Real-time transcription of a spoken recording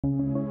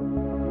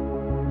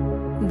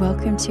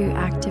Welcome to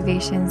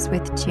Activations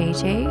with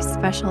JJ,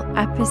 special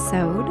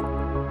episode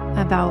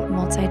about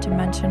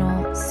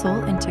multidimensional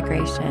soul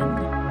integration.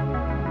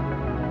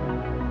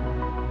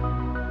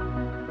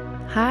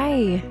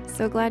 Hi,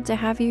 so glad to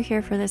have you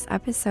here for this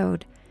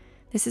episode.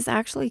 This is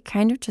actually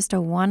kind of just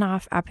a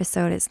one-off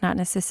episode. It's not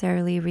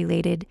necessarily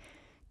related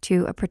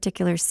to a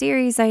particular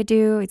series I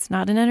do. It's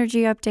not an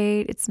energy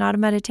update. It's not a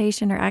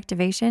meditation or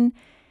activation.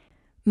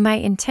 My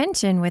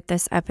intention with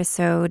this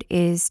episode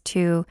is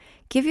to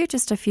give you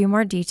just a few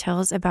more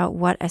details about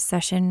what a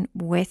session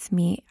with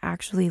me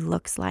actually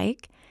looks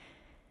like.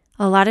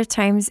 A lot of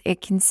times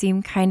it can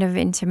seem kind of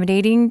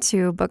intimidating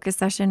to book a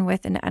session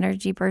with an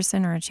energy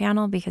person or a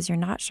channel because you're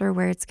not sure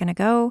where it's going to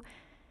go.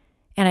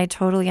 And I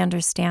totally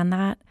understand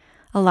that.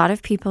 A lot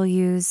of people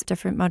use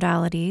different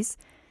modalities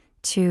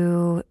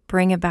to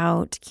bring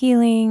about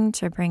healing,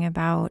 to bring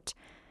about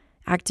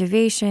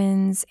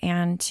activations,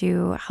 and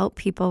to help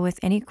people with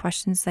any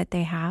questions that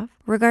they have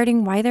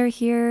regarding why they're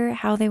here,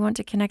 how they want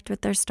to connect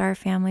with their star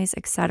families,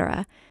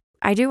 etc.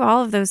 I do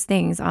all of those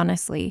things,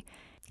 honestly,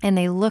 and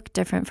they look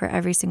different for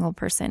every single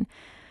person.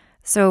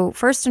 So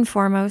first and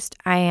foremost,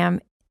 I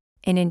am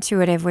an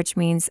intuitive, which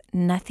means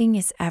nothing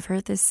is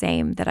ever the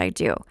same that I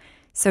do.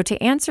 So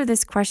to answer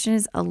this question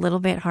is a little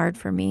bit hard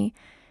for me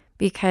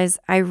because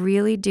I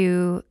really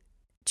do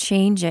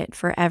change it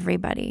for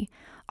everybody.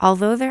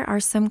 Although there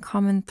are some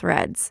common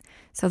threads.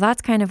 So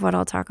that's kind of what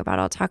I'll talk about.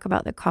 I'll talk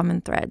about the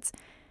common threads.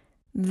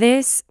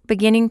 This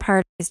beginning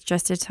part is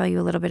just to tell you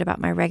a little bit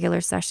about my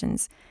regular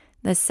sessions.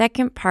 The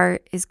second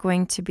part is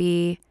going to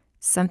be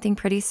something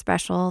pretty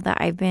special that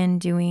I've been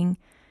doing,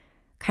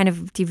 kind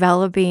of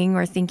developing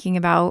or thinking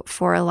about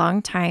for a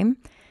long time.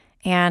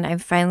 And I'm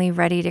finally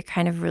ready to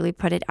kind of really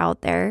put it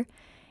out there.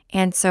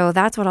 And so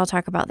that's what I'll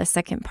talk about the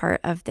second part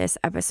of this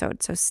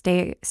episode. So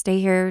stay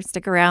here,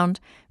 stick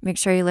around, make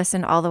sure you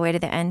listen all the way to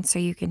the end so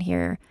you can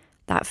hear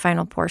that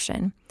final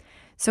portion.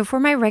 So for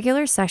my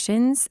regular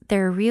sessions,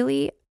 there are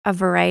really a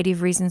variety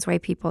of reasons why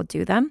people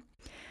do them.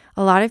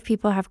 A lot of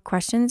people have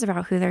questions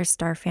about who their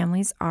star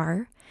families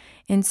are.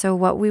 And so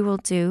what we will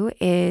do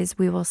is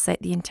we will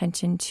set the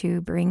intention to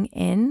bring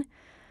in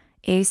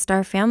a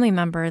star family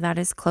member that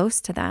is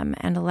close to them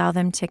and allow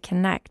them to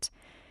connect.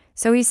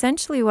 So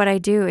essentially what I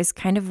do is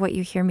kind of what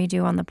you hear me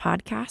do on the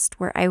podcast,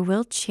 where I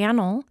will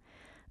channel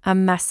a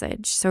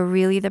message. So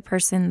really the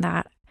person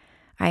that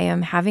I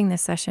am having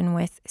this session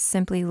with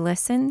simply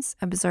listens,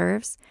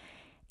 observes,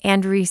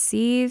 and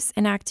receives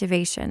an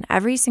activation.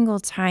 Every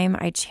single time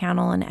I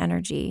channel an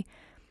energy,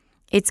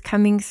 it's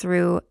coming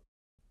through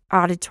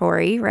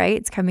auditory, right?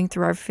 It's coming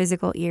through our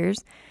physical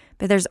ears,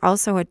 but there's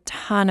also a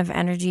ton of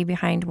energy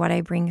behind what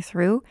I bring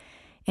through,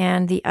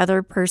 and the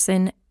other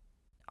person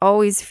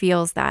always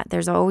feels that.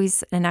 There's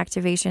always an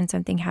activation,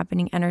 something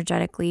happening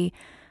energetically,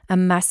 a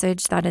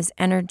message that is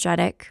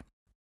energetic,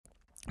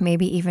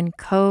 maybe even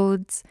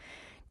codes,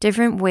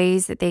 different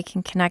ways that they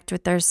can connect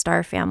with their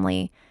star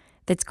family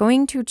that's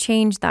going to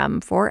change them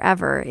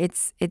forever.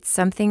 It's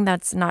something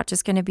that's not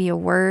just going to be a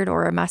word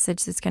or a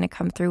message that's going to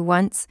come through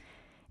once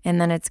and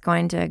then it's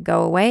going to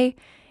go away.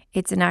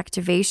 It's an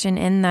activation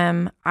in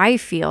them. I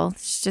feel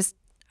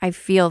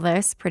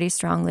this pretty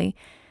strongly,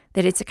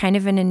 that it's a kind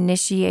of an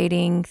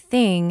initiating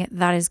thing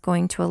that is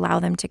going to allow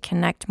them to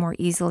connect more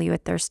easily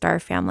with their star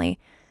family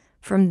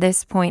from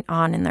this point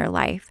on in their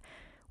life.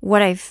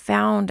 What I've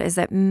found is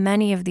that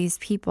many of these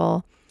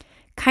people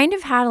kind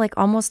of had like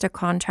almost a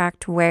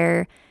contract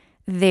where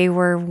they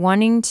were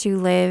wanting to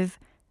live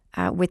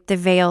with the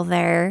veil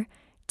there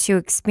to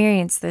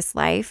experience this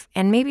life.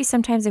 And maybe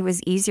sometimes it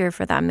was easier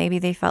for them. Maybe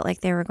they felt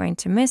like they were going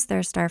to miss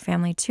their star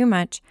family too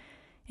much.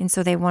 And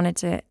so they wanted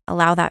to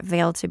allow that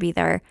veil to be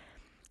there,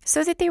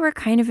 so that they were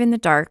kind of in the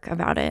dark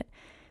about it.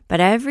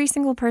 But every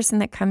single person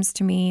that comes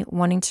to me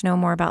wanting to know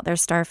more about their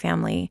star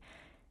family,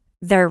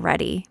 they're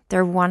ready.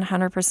 They're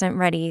 100%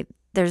 ready.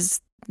 There's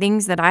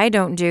things that I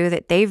don't do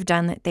that they've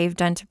done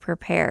to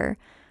prepare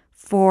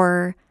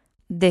for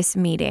this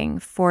meeting,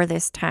 for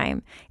this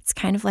time. It's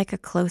kind of like a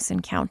close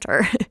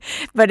encounter,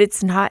 but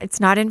it's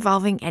not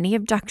involving any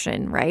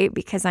abduction, right?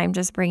 Because I'm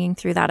just bringing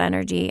through that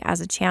energy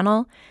as a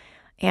channel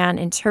and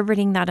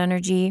interpreting that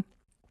energy.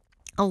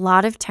 A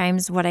lot of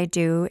times what I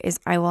do is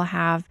I will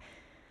have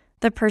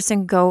the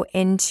person go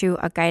into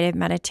a guided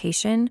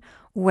meditation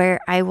where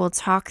I will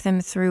talk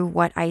them through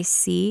what I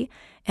see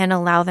and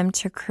allow them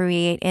to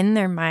create in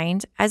their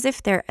mind as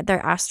if they're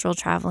astral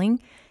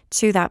traveling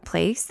to that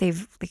place. They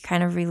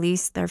kind of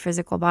release their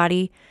physical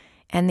body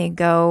and they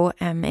go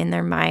in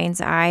their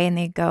mind's eye and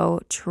they go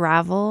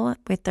travel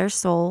with their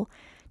soul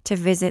to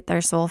visit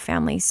their soul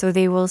family. So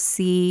they will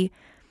see,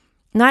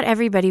 not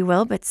everybody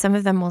will, but some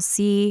of them will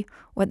see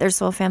what their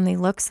soul family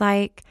looks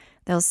like.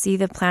 They'll see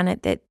the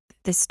planet that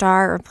the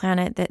star or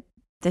planet that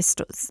this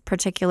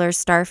particular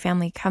star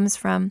family comes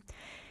from,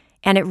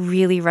 and it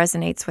really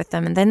resonates with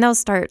them. And then they'll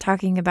start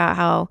talking about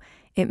how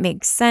it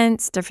makes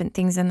sense, different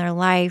things in their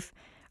life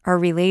are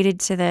related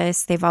to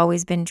this. They've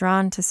always been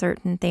drawn to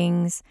certain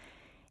things.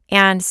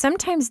 And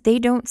sometimes they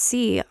don't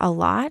see a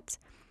lot,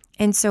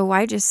 And so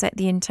I just set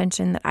the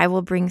intention that I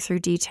will bring through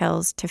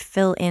details to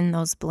fill in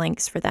those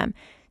blanks for them.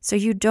 So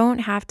you don't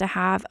have to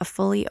have a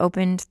fully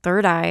opened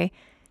third eye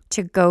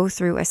to go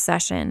through a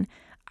session.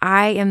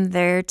 I am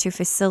there to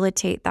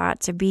facilitate that,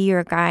 to be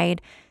your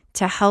guide,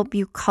 to help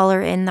you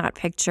color in that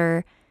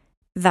picture,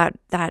 that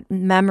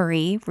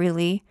memory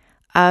really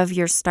of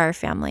your star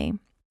family.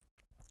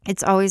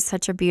 It's always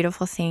such a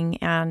beautiful thing.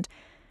 And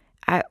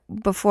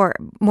before,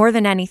 more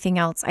than anything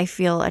else, I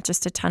feel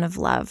just a ton of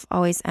love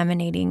always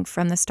emanating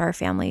from the star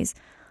families.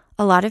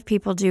 A lot of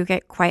people do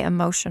get quite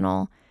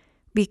emotional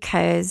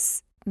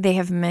because they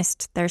have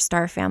missed their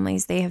star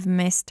families. They have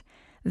missed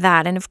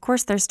that. And of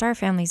course, their star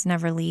families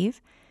never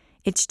leave.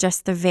 It's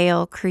just the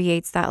veil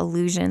creates that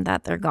illusion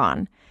that they're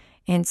gone.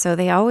 And so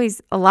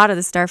a lot of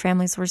the star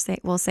families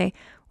will say,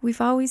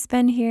 we've always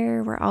been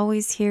here. We're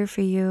always here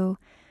for you.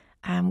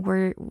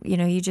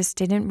 You just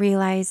didn't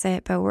realize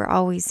it, but we're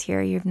always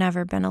here. You've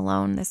never been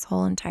alone this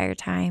whole entire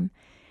time.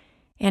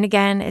 And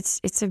again,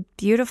 it's a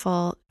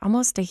beautiful,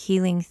 almost a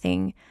healing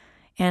thing.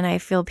 And I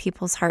feel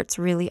people's hearts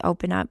really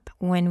open up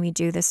when we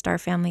do the star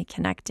family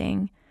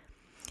connecting.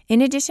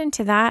 In addition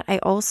to that, I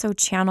also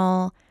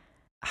channel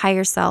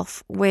higher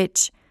self,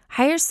 which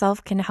higher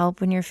self can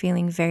help when you're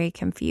feeling very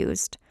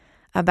confused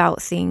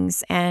about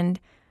things. And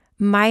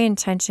my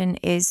intention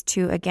is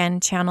to, again,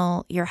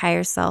 channel your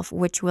higher self,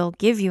 which will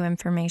give you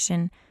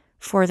information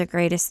for the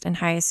greatest and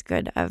highest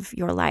good of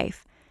your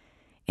life.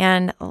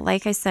 And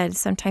like I said,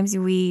 sometimes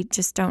we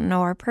just don't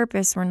know our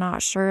purpose. We're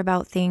not sure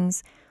about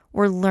things.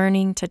 We're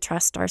learning to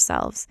trust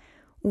ourselves.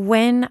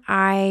 When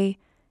I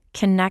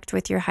connect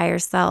with your higher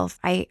self,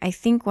 I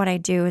think what I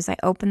do is I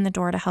open the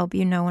door to help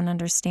you know and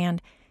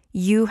understand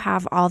you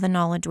have all the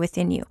knowledge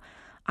within you.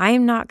 I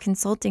am not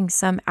consulting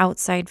some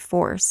outside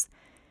force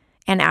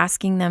and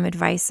asking them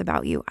advice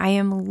about you. I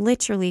am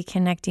literally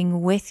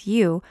connecting with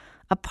you,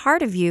 a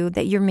part of you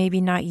that you're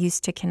maybe not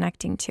used to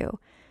connecting to.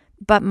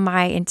 But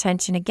my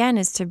intention, again,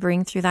 is to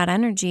bring through that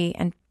energy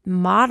and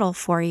model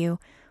for you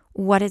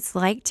what it's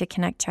like to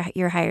connect to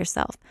your higher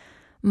self.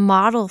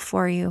 Model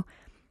for you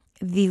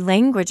the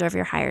language of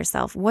your higher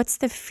self. What's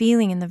the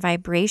feeling and the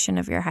vibration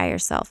of your higher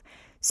self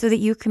so that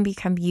you can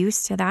become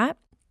used to that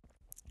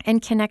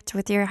and connect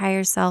with your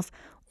higher self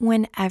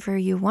whenever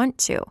you want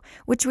to,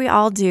 which we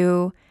all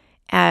do.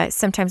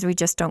 Sometimes we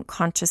just don't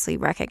consciously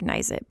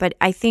recognize it. But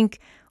I think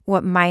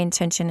what my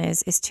intention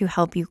is to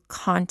help you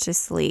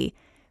consciously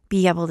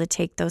be able to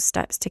take those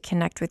steps to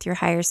connect with your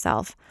higher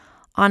self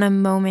on a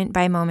moment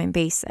by moment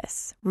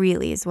basis,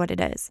 really is what it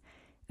is.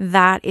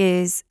 That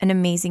is an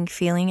amazing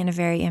feeling and a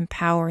very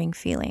empowering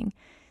feeling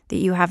that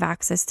you have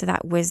access to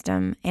that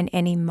wisdom in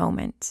any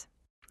moment.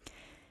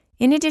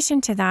 In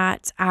addition to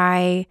that,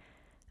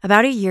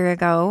 about a year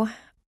ago,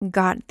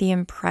 got the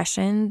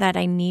impression that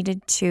I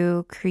needed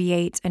to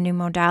create a new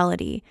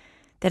modality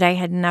that I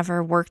had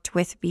never worked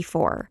with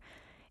before.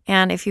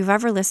 And if you've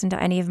ever listened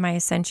to any of my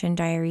Ascension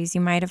Diaries,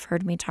 you might have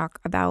heard me talk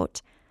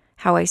about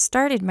how I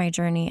started my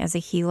journey as a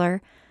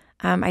healer.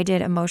 I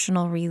did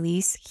emotional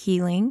release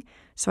healing,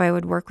 so I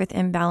would work with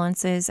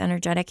imbalances,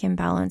 energetic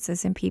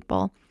imbalances in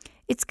people.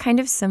 It's kind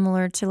of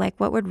similar to like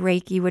what would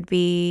Reiki would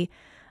be,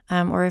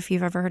 or if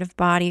you've ever heard of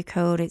body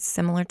code, it's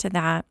similar to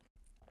that.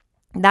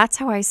 That's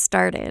how I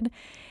started.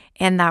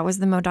 And that was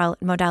the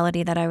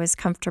modality that I was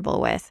comfortable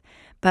with.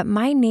 But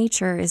my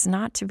nature is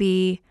not to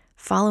be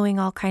following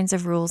all kinds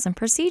of rules and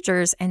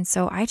procedures. And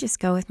so I just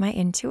go with my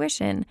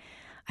intuition.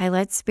 I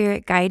let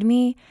spirit guide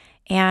me.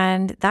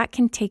 And that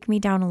can take me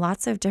down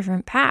lots of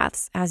different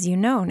paths, as you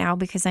know now,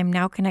 because I'm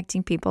now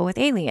connecting people with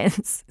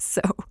aliens.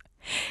 So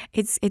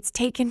it's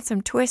taken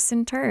some twists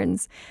and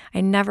turns.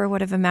 I never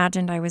would have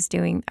imagined I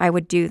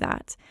would do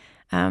that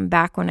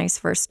back when I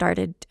first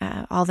started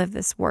all of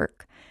this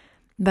work.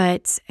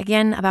 But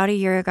again, about a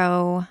year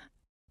ago,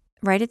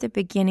 right at the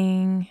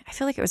beginning, I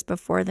feel like it was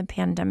before the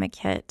pandemic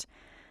hit,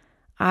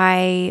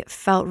 I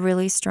felt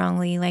really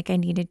strongly like I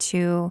needed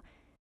to,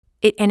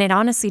 and it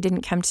honestly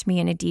didn't come to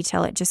me in a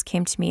detail, it just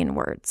came to me in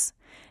words.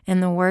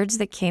 And the words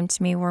that came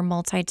to me were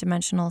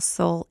multidimensional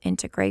soul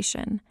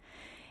integration.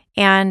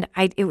 And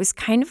it was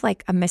kind of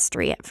like a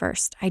mystery at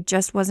first. I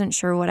just wasn't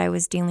sure what I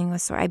was dealing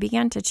with. So I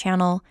began to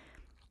channel,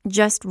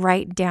 just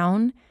write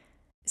down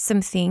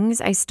some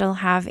things I still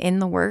have in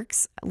the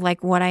works,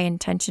 like what I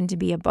intention to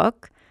be a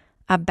book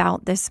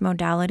about this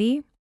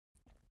modality.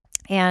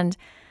 And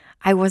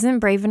I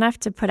wasn't brave enough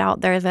to put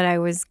out there that I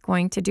was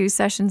going to do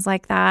sessions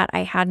like that.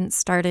 I hadn't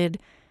started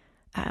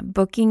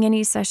booking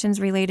any sessions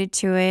related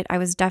to it. I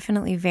was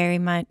definitely very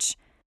much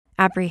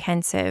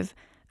apprehensive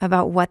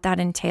about what that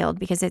entailed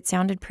because it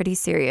sounded pretty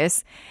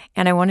serious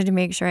and I wanted to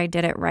make sure I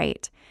did it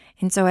right.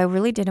 And so I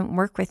really didn't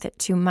work with it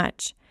too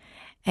much.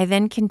 I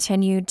then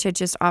continued to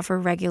just offer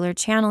regular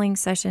channeling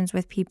sessions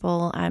with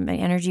people,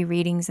 energy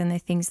readings and the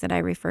things that I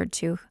referred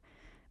to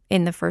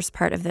in the first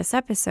part of this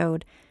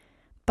episode.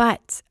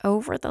 But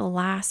over the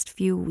last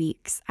few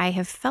weeks, I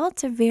have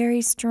felt a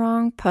very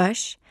strong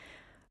push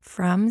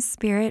from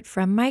spirit,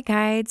 from my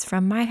guides,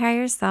 from my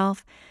higher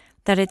self,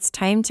 that it's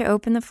time to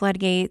open the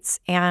floodgates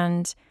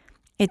and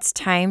it's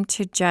time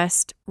to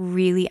just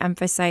really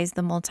emphasize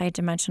the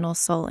multidimensional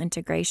soul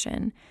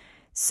integration.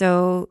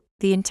 So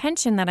the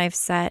intention that I've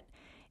set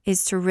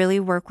is to really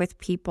work with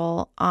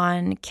people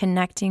on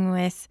connecting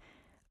with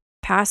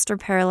past or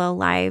parallel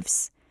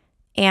lives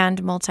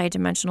and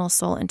multidimensional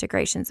soul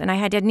integrations. And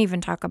I didn't even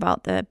talk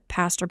about the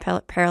past or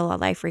parallel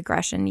life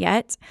regression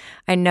yet.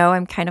 I know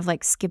I'm kind of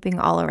like skipping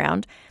all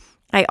around.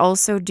 I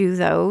also do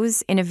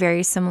those in a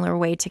very similar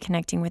way to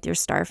connecting with your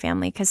star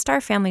family, because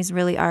star families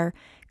really are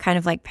kind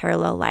of like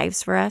parallel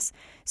lives for us.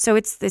 So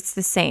it's the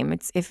same.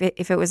 It's if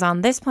it was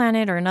on this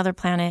planet or another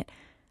planet,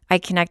 I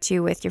connect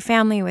you with your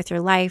family, with your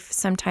life.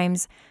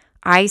 Sometimes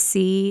I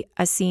see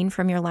a scene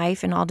from your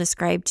life and I'll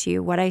describe to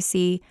you what I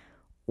see,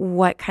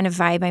 what kind of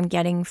vibe I'm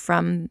getting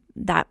from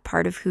that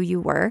part of who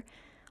you were.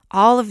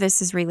 All of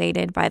this is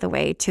related, by the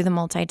way, to the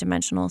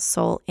multidimensional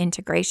soul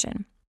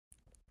integration.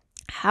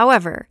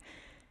 However,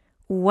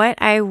 what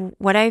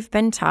I've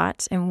been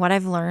taught and what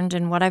I've learned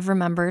and what I've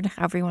remembered,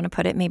 however you want to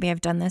put it, maybe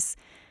I've done this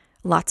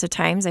lots of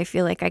times. I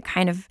feel like I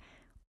kind of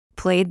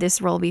played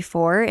this role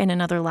before in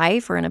another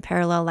life or in a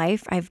parallel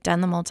life. I've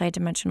done the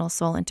multidimensional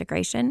soul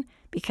integration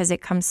because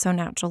it comes so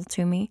natural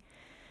to me.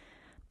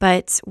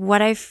 But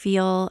what I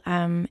feel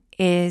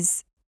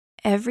is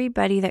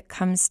everybody that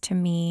comes to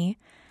me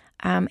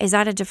is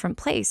at a different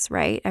place,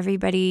 right?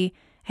 Everybody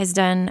has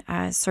done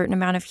a certain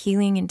amount of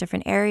healing in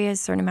different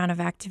areas, certain amount of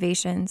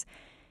activations.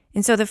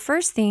 And so the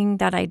first thing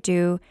that I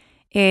do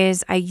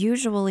is I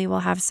usually will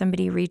have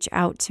somebody reach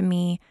out to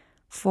me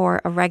for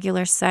a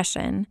regular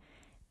session.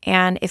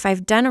 And if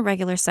I've done a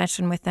regular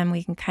session with them,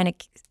 we can kind of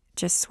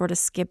just sort of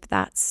skip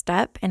that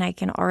step and I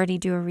can already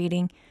do a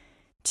reading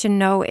to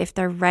know if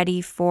they're ready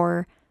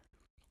for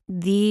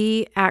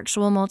the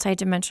actual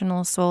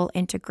multidimensional soul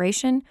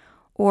integration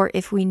or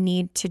if we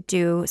need to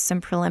do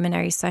some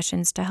preliminary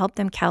sessions to help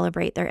them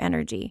calibrate their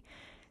energy.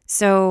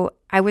 So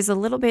I was a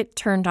little bit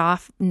turned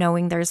off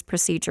knowing there's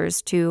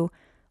procedures to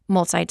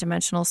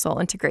multidimensional soul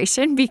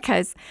integration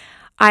because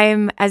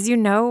as you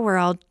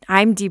know,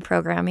 I'm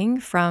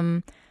deprogramming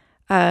from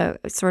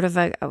sort of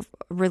a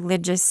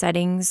religious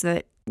settings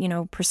that,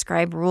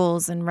 prescribe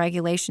rules and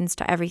regulations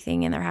to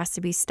everything, and there has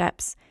to be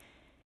steps,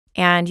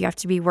 and you have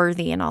to be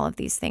worthy in all of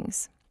these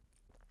things.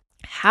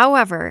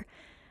 However,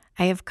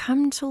 I have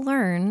come to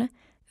learn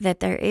that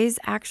there is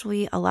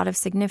actually a lot of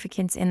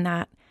significance in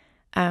that,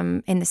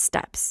 in the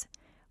steps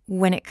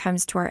when it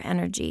comes to our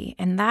energy,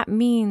 and that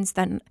means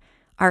that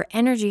our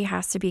energy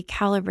has to be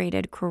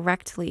calibrated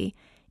correctly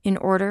in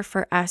order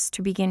for us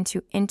to begin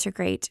to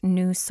integrate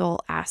new soul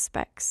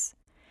aspects.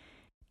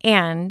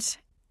 And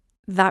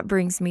that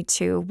brings me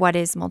to what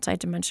is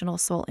multidimensional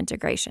soul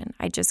integration.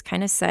 I just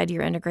kind of said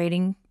you're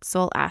integrating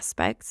soul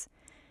aspects.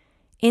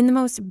 In the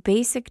most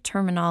basic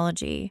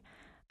terminology,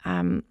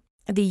 the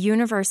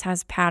universe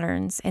has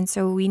patterns, and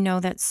so we know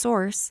that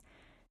source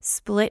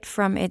split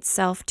from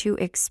itself to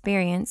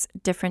experience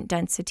different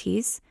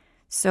densities.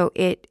 So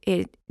it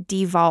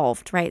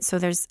devolved, right? So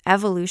there's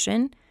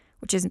evolution,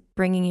 which is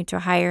bringing you to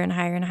higher and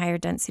higher and higher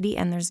density.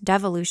 And there's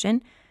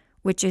devolution,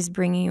 which is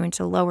bringing you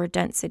into lower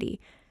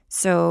density.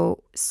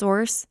 So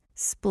source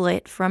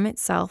split from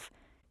itself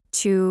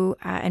to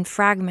and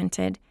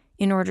fragmented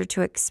in order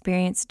to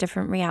experience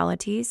different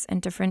realities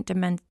and different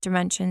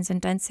dimensions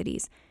and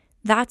densities.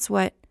 That's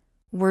what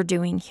we're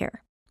doing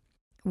here.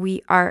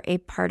 We are a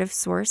part of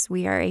source.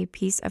 We are a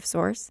piece of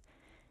source.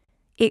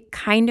 It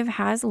kind of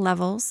has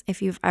levels.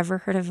 If you've ever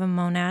heard of a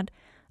monad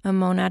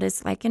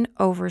is like an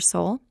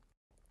oversoul.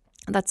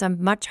 That's a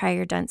much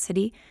higher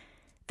density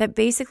that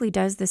basically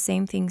does the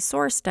same thing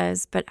source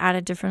does, but at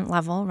a different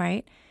level,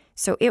 right?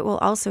 So it will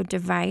also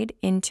divide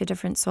into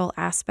different soul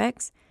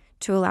aspects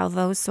to allow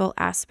those soul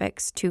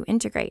aspects to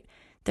integrate.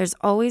 There's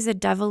always a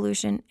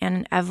devolution and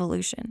an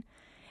evolution.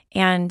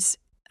 And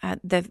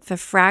the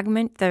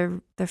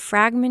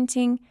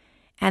fragmenting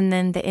and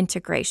then the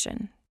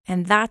integration.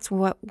 And that's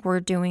what we're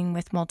doing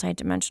with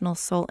multidimensional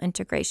soul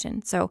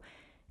integration. So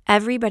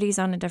everybody's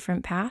on a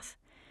different path,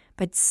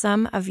 but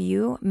some of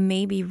you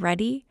may be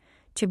ready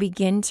to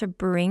begin to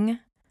bring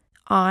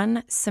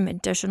on some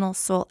additional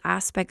soul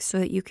aspects so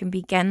that you can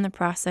begin the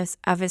process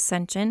of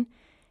ascension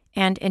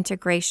and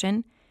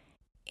integration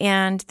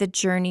and the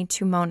journey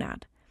to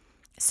monad.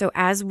 So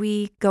as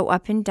we go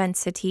up in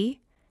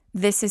density,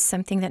 this is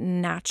something that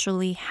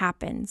naturally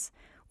happens.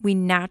 We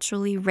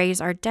naturally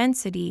raise our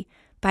density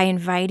by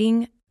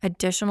inviting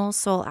additional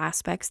soul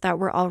aspects that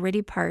were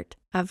already part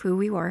of who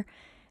we were.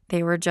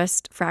 They were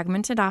just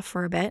fragmented off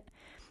for a bit.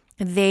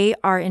 They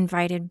are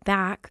invited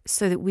back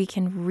so that we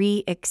can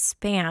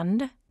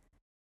re-expand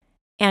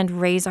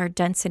and raise our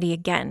density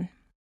again.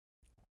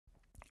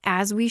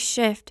 As we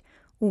shift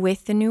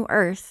with the new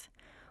earth,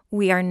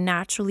 we are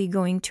naturally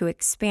going to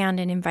expand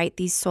and invite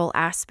these soul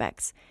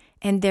aspects.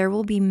 And there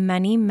will be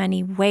many,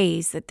 many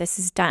ways that this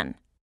is done.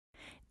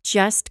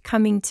 Just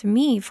coming to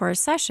me for a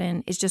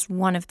session is just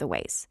one of the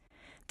ways.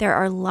 There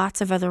are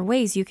lots of other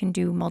ways you can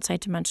do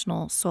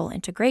multidimensional soul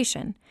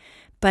integration.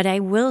 But I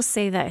will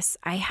say this,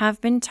 I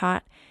have been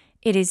taught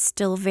it is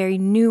still very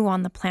new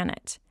on the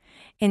planet.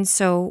 And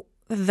so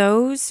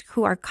those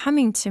who are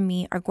coming to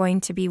me are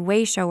going to be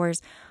way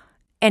showers,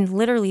 and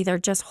literally they're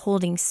just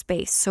holding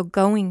space. So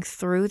going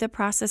through the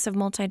process of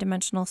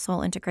multidimensional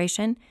soul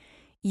integration,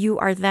 you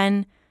are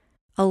then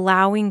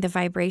allowing the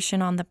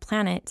vibration on the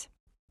planet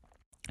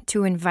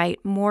to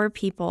invite more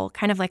people,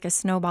 kind of like a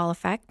snowball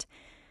effect,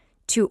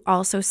 to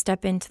also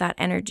step into that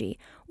energy.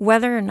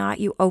 Whether or not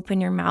you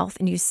open your mouth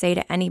and you say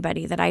to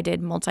anybody that I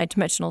did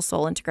multidimensional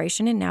soul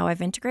integration and now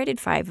I've integrated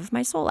 5 of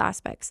my soul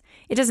aspects,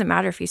 it doesn't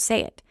matter if you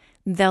say it.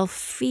 They'll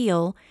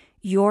feel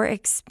your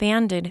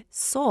expanded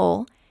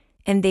soul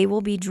and they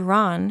will be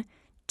drawn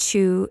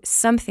to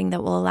something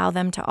that will allow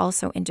them to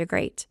also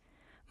integrate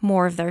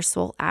more of their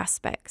soul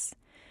aspects.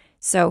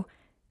 So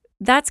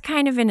that's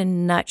kind of in a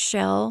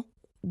nutshell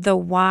the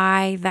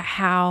why, the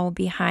how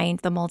behind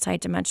the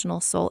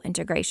multidimensional soul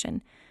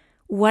integration.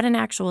 What an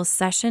actual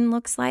session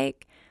looks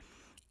like,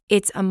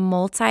 it's a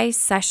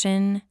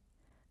multi-session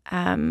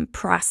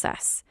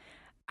process.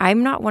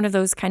 I'm not one of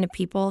those kind of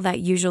people that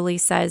usually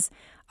says,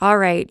 all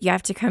right, you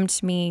have to come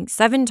to me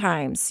 7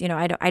 times.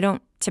 I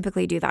don't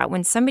typically do that.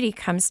 When somebody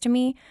comes to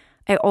me,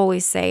 I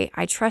always say,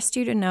 I trust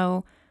you to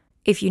know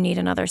if you need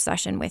another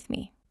session with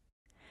me.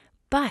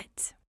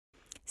 But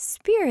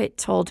Spirit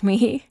told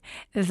me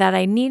that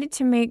I needed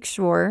to make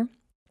sure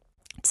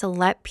to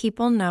let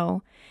people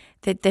know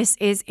that this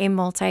is a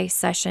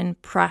multi-session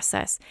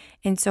process.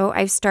 And so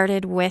I've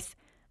started with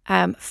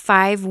 5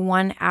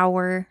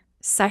 1-hour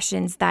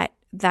sessions that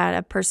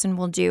a person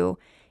will do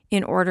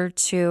in order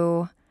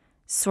to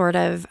sort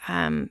of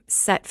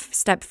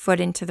step foot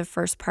into the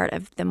first part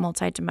of the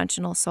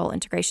multidimensional soul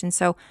integration.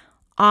 So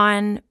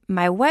on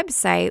my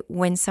website,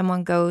 when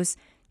someone goes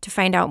to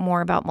find out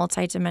more about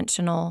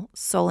multidimensional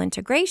soul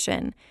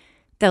integration,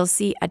 they'll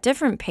see a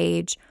different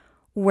page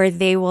where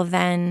they will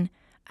then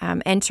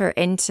enter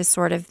into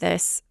sort of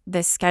this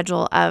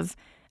schedule of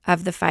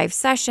the 5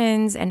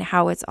 sessions and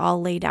how it's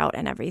all laid out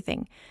and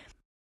everything.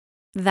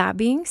 That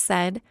being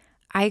said,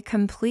 I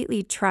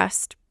completely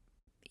trust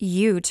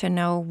you to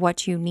know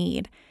what you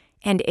need.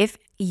 And if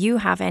you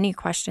have any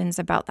questions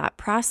about that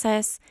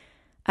process,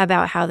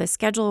 about how the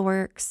schedule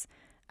works,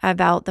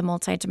 about the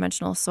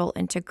multidimensional soul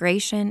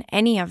integration,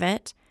 any of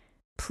it,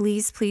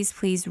 please, please,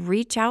 please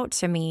reach out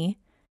to me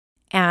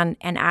and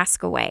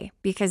ask away,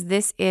 because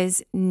this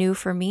is new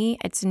for me.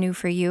 It's new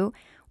for you.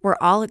 We're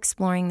all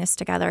exploring this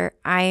together.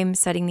 I'm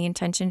setting the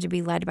intention to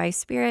be led by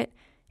Spirit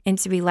and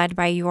to be led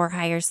by your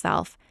higher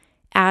self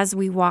as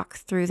we walk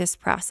through this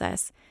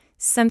process.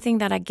 Something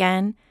that,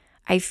 again,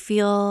 I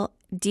feel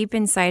deep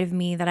inside of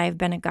me that I've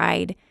been a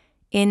guide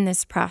in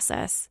this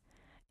process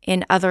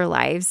in other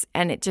lives,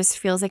 and it just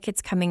feels like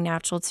it's coming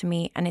natural to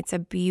me, and it's a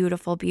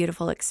beautiful,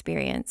 beautiful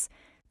experience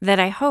that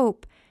I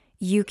hope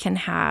you can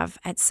have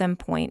at some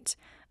point,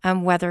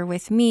 whether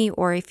with me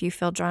or if you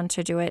feel drawn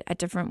to do it a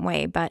different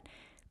way. But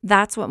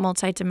that's what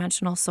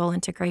multidimensional soul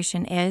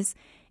integration is.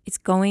 It's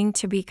going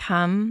to be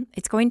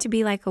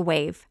like a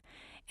wave,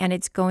 and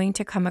it's going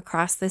to come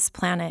across this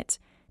planet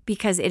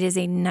because it is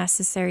a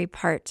necessary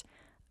part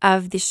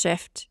of the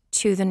shift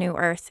to the new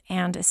earth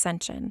and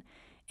ascension.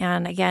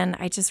 And again,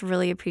 I just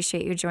really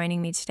appreciate you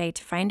joining me today.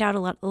 To find out a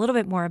little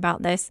bit more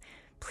about this,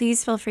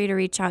 please feel free to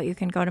reach out. You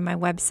can go to my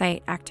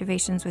website,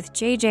 Activations with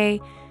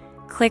JJ,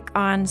 click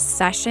on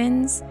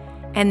sessions,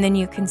 and then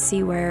you can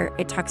see where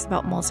it talks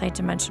about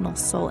multidimensional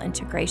soul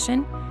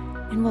integration,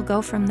 and we'll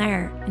go from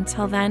there.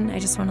 Until then, I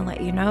just want to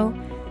let you know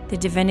the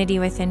divinity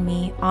within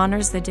me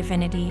honors the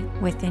divinity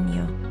within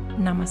you.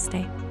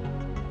 Namaste.